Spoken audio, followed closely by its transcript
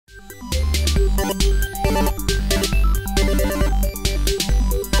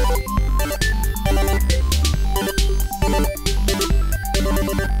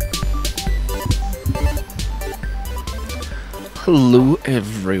Hello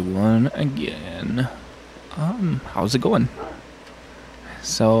everyone again. How's it going?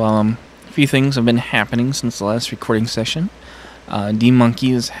 So, a few things have been happening since the last recording session.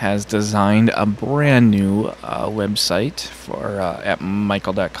 Mmmm has designed a brand new website for at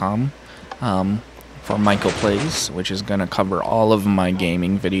Mhykol.com for Mhykol Plays, which is going to cover all of my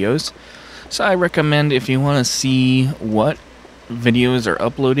gaming videos. So I recommend, if you want to see what videos are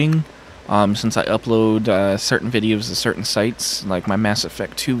uploading, since I upload certain videos to certain sites, like my Mass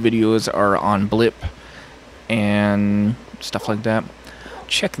Effect 2 videos are on Blip and stuff like that,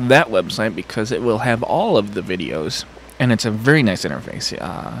 check that website because it will have all of the videos, and it's a very nice interface.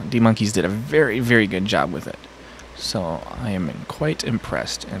 Mmmm did a very, very good job with it, so I am quite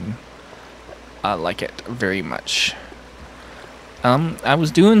impressed and I like it very much. I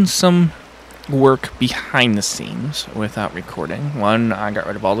was doing some work behind the scenes without recording. One, I got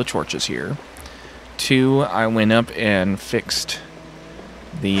rid of all the torches here. Two, I went up and fixed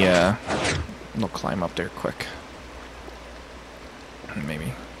the I'll climb up there quick.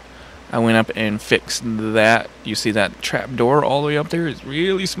 Maybe. I went up and fixed that. You see that trap door all the way up there is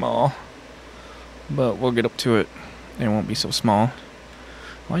really small, but we'll get up to it and it won't be so small.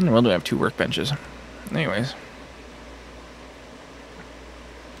 Why in the world do I have two workbenches? Anyways.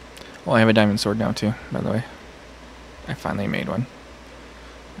 Well, I have a diamond sword now too, by the way. I finally made one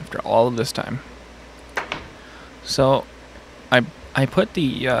after all of this time. So I put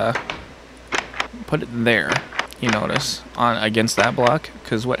the put it there, you notice, on against that block,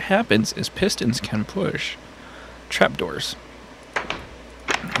 because what happens is pistons can push trapdoors,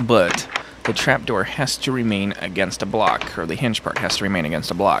 but the trapdoor has to remain against a block, or the hinge part has to remain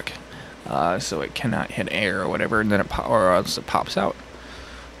against a block, so it cannot hit air or whatever, and then or else it pops out.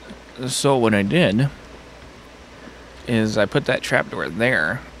 So what I did is I put that trapdoor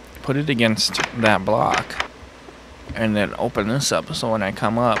there, put it against that block, and then open this up, so when I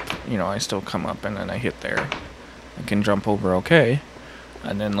come up, you know, I still come up and then I hit there. I can jump over okay,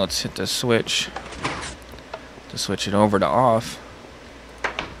 and then let's hit the switch to switch it over to off,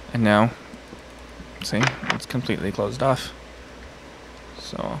 and now, see, it's completely closed off.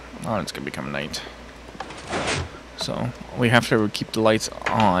 So, oh, it's gonna become night. So we have to keep the lights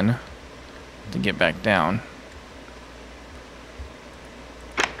on to get back down.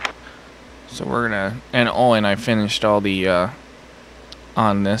 So we're gonna, and I finished all the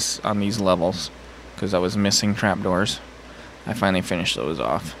on these levels because I was missing trapdoors. I finally finished those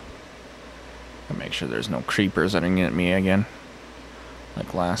off. And make sure there's no creepers that are gonna get me again,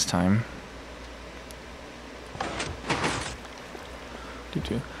 like last time.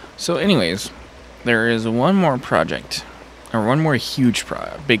 So anyways, there is one more project, or one more huge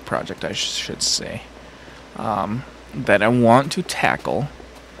big project I should say, that I want to tackle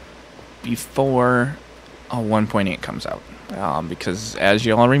before 1.8 comes out, because as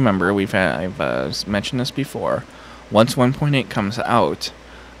you all remember, I've mentioned this before. Once 1.8 comes out,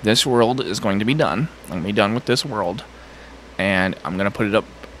 this world is going to be done. I'm going to be done with this world, and I'm going to put it up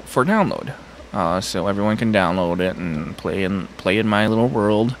for download, so everyone can download it and play in my little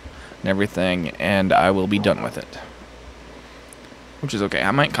world and everything, and I will be done with it, which is okay.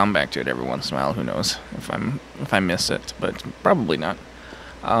 I might come back to it every once in a while. Who knows if I miss it, but probably not.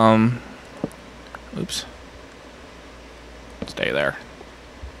 Oops. Stay there.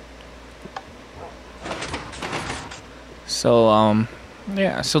 So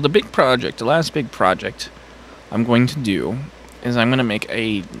yeah. So the big project, the last big project I'm going to do is I'm going to make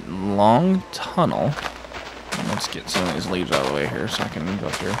a long tunnel. Let's get some of these leaves out of the way here so I can go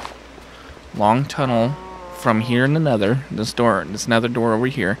through. Long tunnel from here in the nether, this nether door over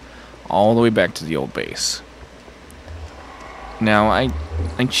here, all the way back to the old base. Now I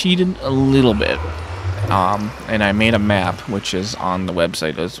cheated a little bit, and I made a map which is on the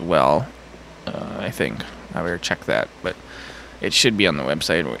website as well. I think I better check that, but it should be on the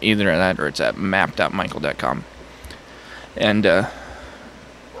website, or either that or it's at map.mhykol.com. And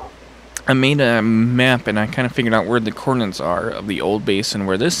I made a map, and I kind of figured out where the coordinates are of the old base and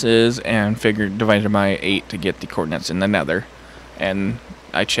where this is, and divided by 8 to get the coordinates in the nether. And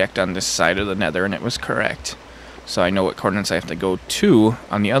I checked on this side of the nether, and it was correct. So I know what coordinates I have to go to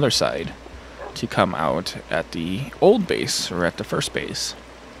on the other side to come out at the old base, or at the first base.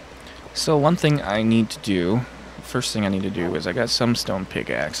 So one thing I need to do, first thing I need to do is I got some stone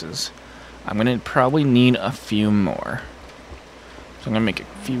pickaxes. I'm going to probably need a few more. So I'm going to make a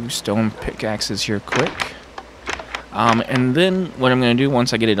few stone pickaxes here quick. And then what I'm going to do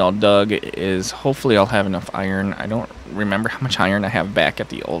once I get it all dug is hopefully I'll have enough iron. I don't remember how much iron I have back at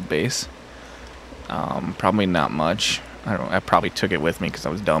the old base. Probably not much. I probably took it with me because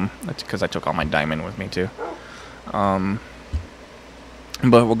I was dumb. That's because I took all my diamond with me too.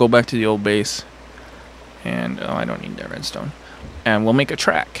 But we'll go back to the old base. And, oh, I don't need that redstone. And we'll make a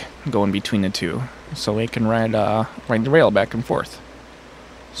track going between the two, so we can ride the rail back and forth.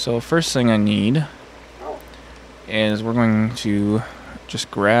 So first thing I need is we're going to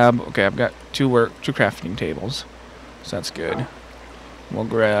just grab, okay, I've got two crafting tables, so that's good. We'll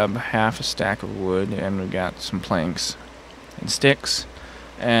grab half a stack of wood, and we've got some planks and sticks,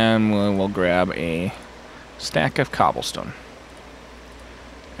 and we'll grab a stack of cobblestone.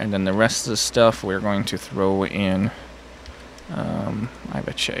 And then the rest of the stuff we're going to throw in, I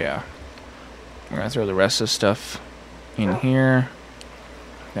betcha, yeah. We're going to throw the rest of the stuff in here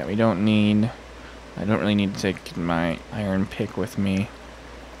that we don't need. I don't really need to take my iron pick with me.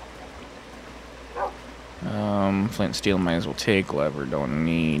 Flint and steel might as well take. Lever don't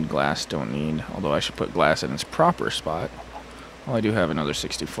need. Glass don't need. Although I should put glass in its proper spot. Well, I do have another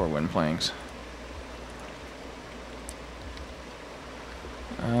 64 wind planks.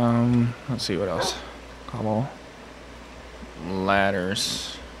 Let's see what else. Cobble.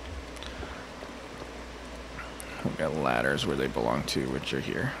 Ladders. We've got ladders where they belong to, which are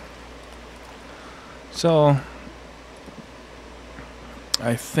here. So,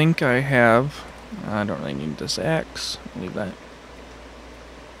 I think I have... I don't really need this axe. Leave that.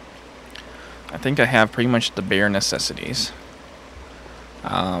 I think I have pretty much the bare necessities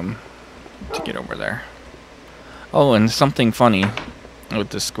to get over there. Oh, and something funny with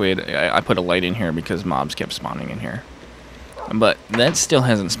the squid. I put a light in here because mobs kept spawning in here. But that still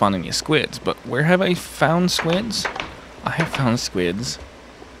hasn't spawned any squids. But where have I found squids? I have found squids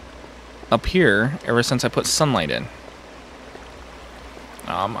up here ever since I put sunlight in.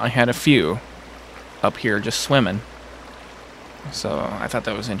 I had a few up here just swimming. So I thought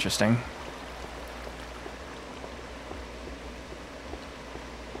that was interesting.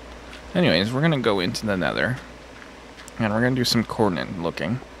 Anyways, we're going to go into the nether. And we're going to do some coordinate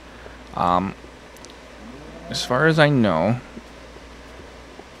looking. As far as I know,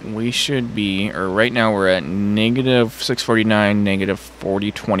 we should be, or right now we're at negative 649, negative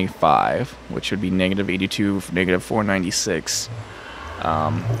 4025, which would be negative 82, negative 496,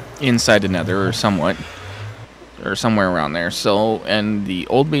 inside the nether, or somewhat, or somewhere around there. So, and the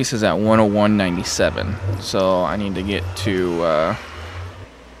old base is at 101.97, so I need to get to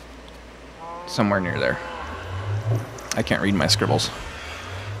somewhere near there. I can't read my scribbles.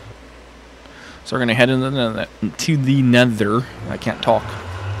 So we're going to head into the nether. I can't talk.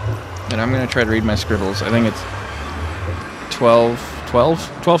 And I'm going to try to read my scribbles. I think it's 12.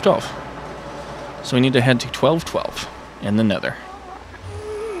 So we need to head to 1212 in the nether.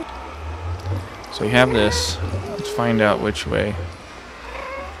 So we have this. Let's find out which way.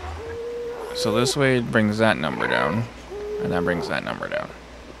 So this way brings that number down. And that brings that number down.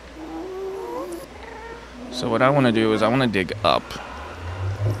 So what I want to do is I want to dig up.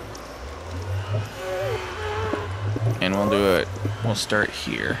 And we'll do it. We'll start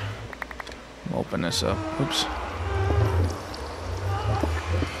here. We'll open this up. Oops.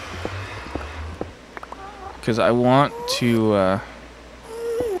 Because I want to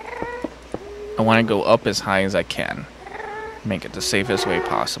go up as high as I can. Make it the safest way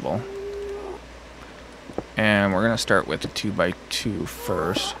possible. And we're going to start with the 2x2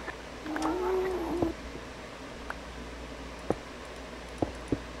 first.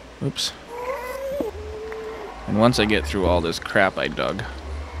 Oops. And once I get through all this crap I dug,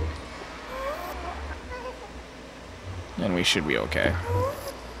 then we should be okay.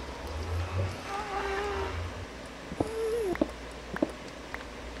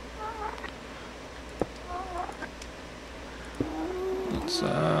 Let's,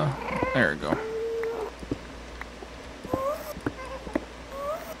 there we go.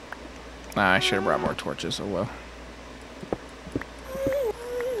 I should have brought more torches, oh well.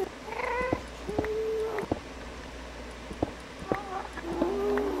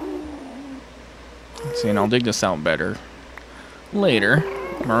 See, and I'll dig this out better later.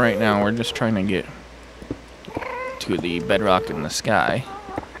 But right now, we're just trying to get to the bedrock in the sky,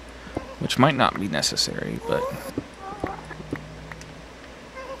 which might not be necessary, but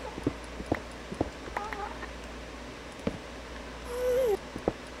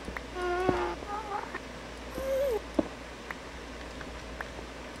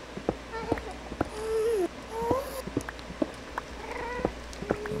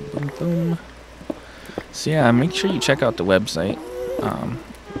boom, boom. So yeah, make sure you check out the website.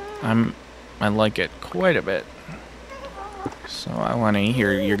 I like it quite a bit. So I want to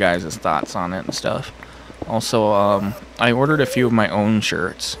hear your guys' thoughts on it and stuff. Also, I ordered a few of my own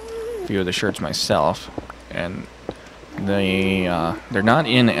shirts, a few of the shirts myself, and they're not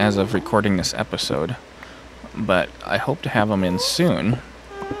in as of recording this episode, but I hope to have them in soon.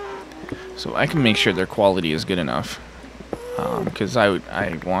 so I can make sure their quality is good enough. Because I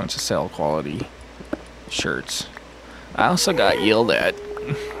want to sell quality shirts. I also got yelled at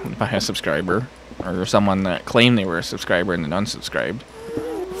by a subscriber, or someone that claimed they were a subscriber and then unsubscribed,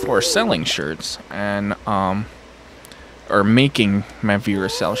 for selling shirts and or making my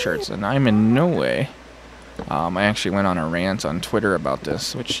viewers sell shirts, and I'm in no way. I actually went on a rant on Twitter about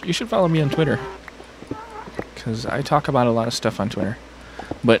this, which you should follow me on Twitter, because I talk about a lot of stuff on Twitter.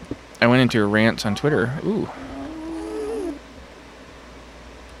 But I went into a rant on Twitter. Ooh.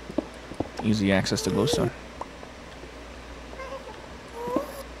 Easy access to glowstone.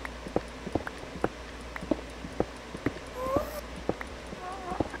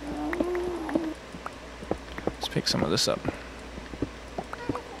 Let's pick some of this up.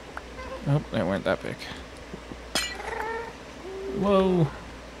 Oh, that went that big. Whoa.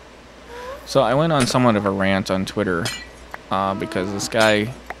 So I went on somewhat of a rant on Twitter because this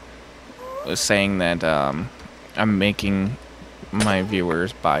guy was saying that I'm making my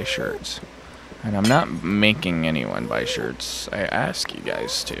viewers buy shirts. And I'm not making anyone buy shirts. I ask you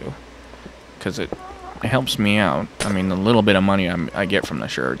guys to, because it helps me out. I mean, the little bit of money I get from the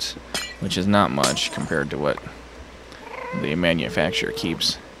shirts, which is not much compared to what the manufacturer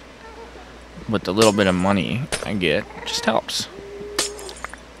keeps. But the little bit of money I get just helps.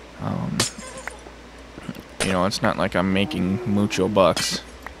 You know, it's not like I'm making mucho bucks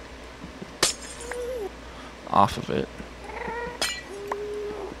off of it.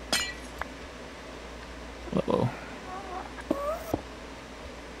 Uh-oh.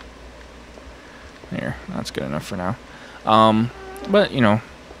 There, that's good enough for now. But, you know,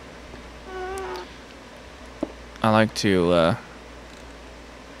 I like to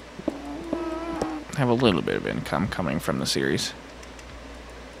have a little bit of income coming from the series.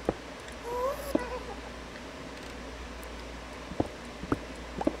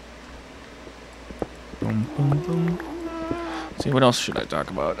 Boom, boom, boom. See, what else should I talk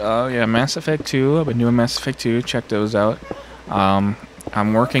about? Yeah, Mass Effect 2. I've been doing Mass Effect 2. Check those out.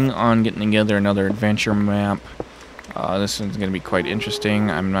 I'm working on getting together another adventure map. This one's going to be quite interesting.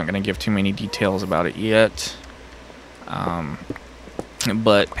 I'm not going to give too many details about it yet.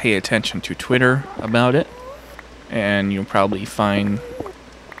 But pay attention to Twitter about it. And you'll probably find,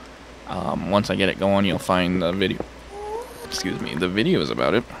 once I get it going, you'll find the video. Excuse me, the videos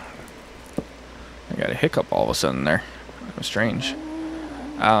about it. I got a hiccup all of a sudden there. That was strange.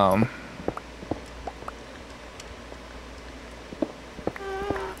 Oh,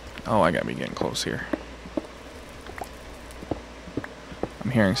 I gotta be getting close here.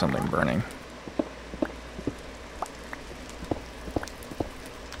 I'm hearing something burning.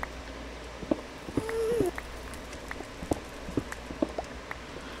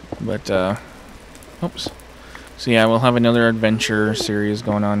 But, oops. So yeah, we'll have another adventure series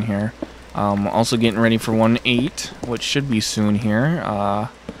going on here. Also getting ready for 1.8, which should be soon here.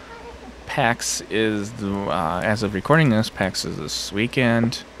 PAX is, as of recording this, PAX is this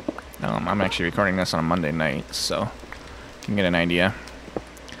weekend. I'm actually recording this on a Monday night, so you can get an idea.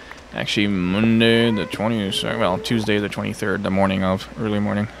 Actually, Monday the 20th, well, Tuesday the 23rd, the morning of, early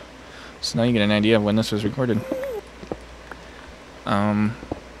morning. So now you get an idea of when this was recorded.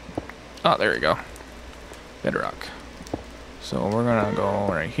 Oh, there we go. Bedrock. So we're gonna go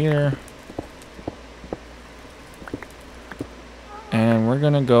right here. And we're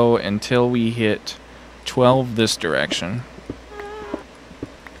gonna go until we hit 12 this direction.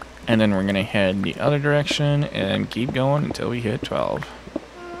 And then we're gonna head the other direction and keep going until we hit 12.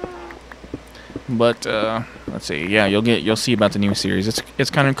 But let's see. Yeah, you'll see about the new series. It's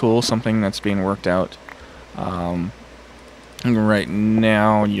kind of cool, something that's being worked out. Right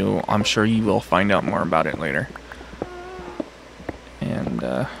now, I'm sure you will find out more about it later. And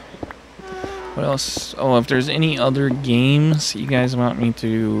what else? Oh, if there's any other games you guys want me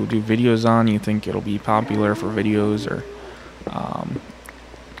to do videos on, you think it'll be popular for videos or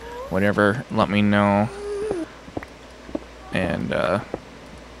whatever, let me know. And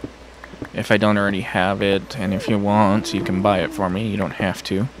if I don't already have it, and if you want, you can buy it for me. You don't have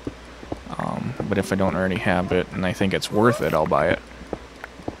to. But if I don't already have it and I think it's worth it, I'll buy it.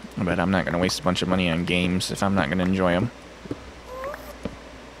 But I'm not going to waste a bunch of money on games if I'm not going to enjoy them.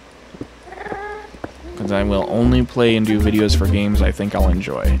 Because I will only play and do videos for games I think I'll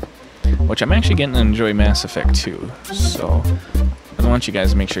enjoy. Which I'm actually getting to enjoy Mass Effect 2. So I want you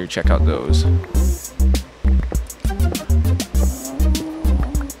guys to make sure you check out those.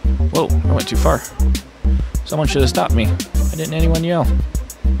 Whoa, I went too far. Someone should have stopped me. Why didn't anyone yell?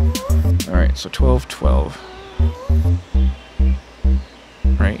 Alright, so 12, 12.